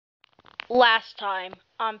Last time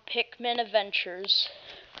on Pikmin Adventures.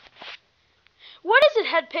 What is it,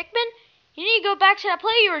 Head Pikmin? You need to go back to that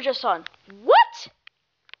play you were just on. What?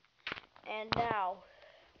 And now,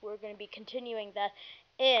 we're going to be continuing that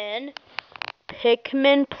in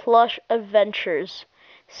Pikmin Plush Adventures,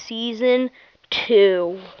 Season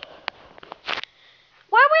 2.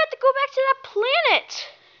 Why do we have to go back to that planet?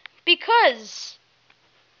 Because,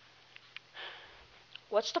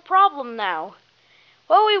 what's the problem now?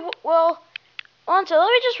 Well, let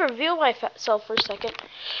me just reveal myself for a second.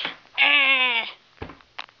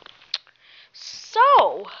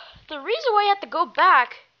 So, the reason why I have to go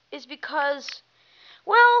back is because,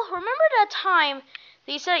 well, remember that time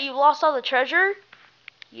that you said you lost all the treasure?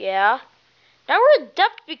 Yeah. Now we're in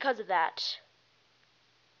debt because of that.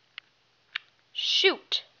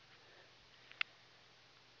 Shoot.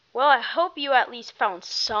 Well, I hope you at least found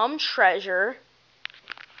some treasure.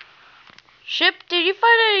 Ship, did you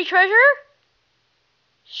find any treasure?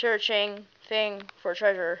 Searching thing for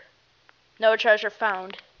treasure. No treasure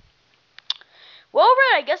found. Well,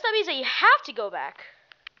 Red, I guess that means that you have to go back.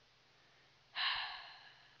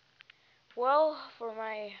 Well, for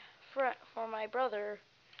my brother,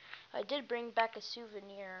 I did bring back a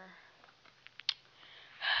souvenir.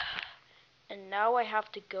 And now I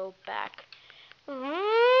have to go back. Bling.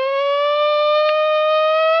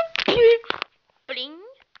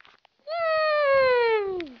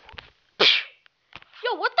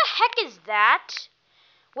 Yo, what the heck is that?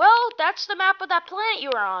 Well, that's the map of that planet you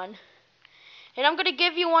were on. And I'm gonna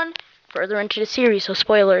give you one further into the series, so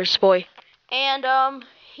spoilers, boy. And,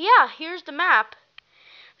 yeah, here's the map.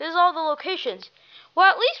 This is all the locations. Well,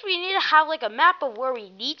 at least we need to have, like, a map of where we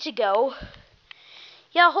need to go.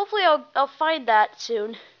 Yeah, hopefully I'll find that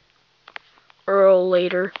soon. Or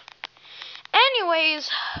later. Anyways,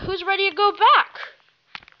 who's ready to go back?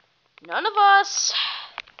 None of us.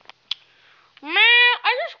 Man,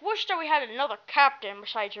 I just wish that we had another captain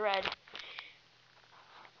besides Red.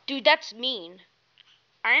 Dude, that's mean.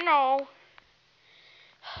 I know.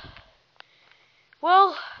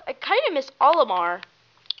 Well, I kind of miss Olimar.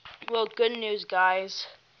 Well, good news, guys.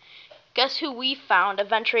 Guess who we found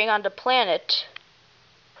adventuring on the planet?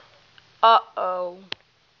 Uh-oh.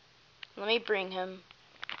 Let me bring him.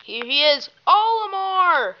 Here he is,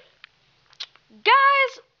 Olimar!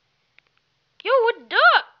 Guys! Yo, what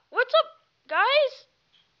up? What's up, guys?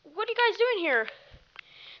 What are you guys doing here? I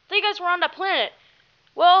thought you guys were on that planet.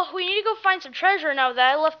 Well, we need to go find some treasure now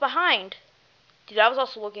that I left behind. Dude, I was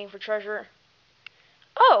also looking for treasure.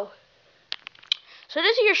 Oh. So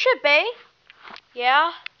this is your ship, eh?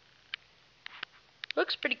 Yeah.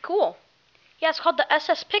 Looks pretty cool. Yeah, it's called the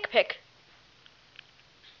SS Pick.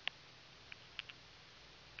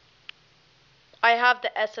 I have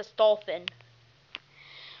the SS Dolphin.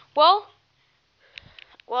 Well,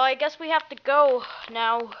 I guess we have to go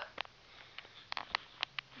now.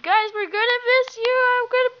 Guys, we're gonna miss you. I'm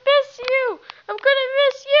gonna miss you. I'm gonna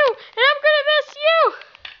miss you. And I'm gonna miss you.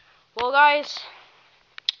 Well, guys,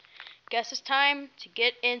 guess it's time to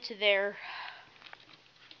get into there.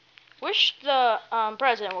 Wish the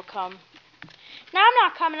president would come. No, I'm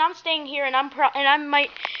not coming. I'm staying here, and I'm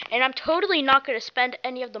totally not gonna spend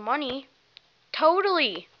any of the money.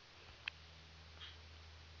 Totally.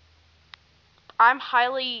 I'm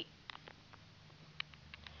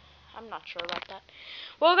not sure about that.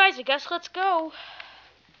 Well, guys, I guess let's go.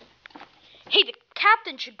 Hey, the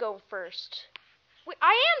captain should go first. Wait,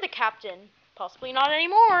 I am the captain. Possibly not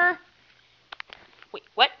anymore. Wait,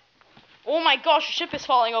 what? Oh my gosh, the ship is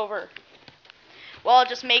falling over. Well, it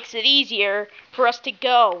just makes it easier for us to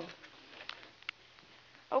go.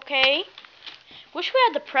 Okay. Wish we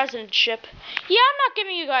had the president's ship. Yeah, I'm not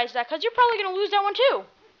giving you guys that, because you're probably going to lose that one too.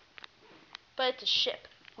 But it's a ship.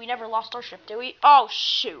 We never lost our ship, did we? Oh,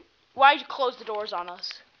 shoot. Why'd you close the doors on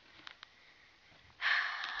us?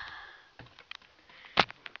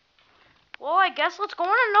 Well, I guess let's go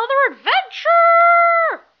on another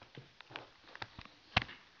adventure!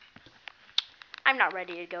 I'm not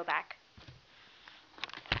ready to go back.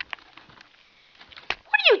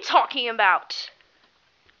 What are you talking about?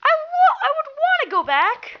 I would want to go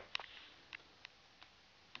back.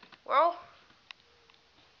 Well,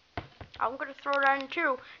 I'm going to throw that in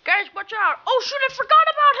too. Guys, watch out. Oh, shoot, I forgot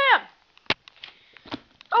about him.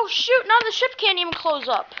 Oh, shoot, now the ship can't even close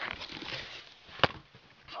up.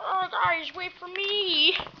 Oh, guys, wait for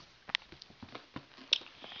me.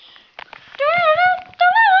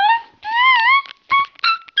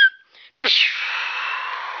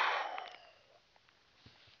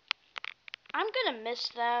 I'm going to miss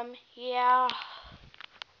them, yeah.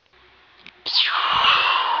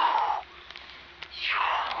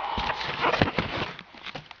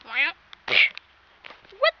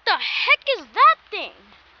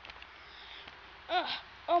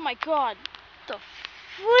 my god. The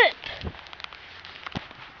flip.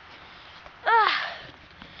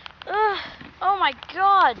 Oh my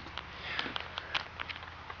god.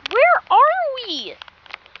 Where are we?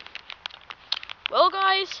 Well,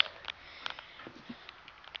 guys.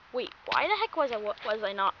 Wait, why the heck was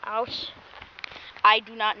I not out? I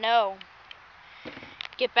do not know.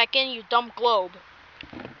 Get back in, you dumb globe.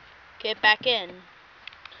 Get back in.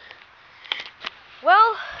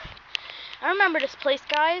 Well, I remember this place,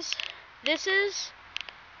 guys. This is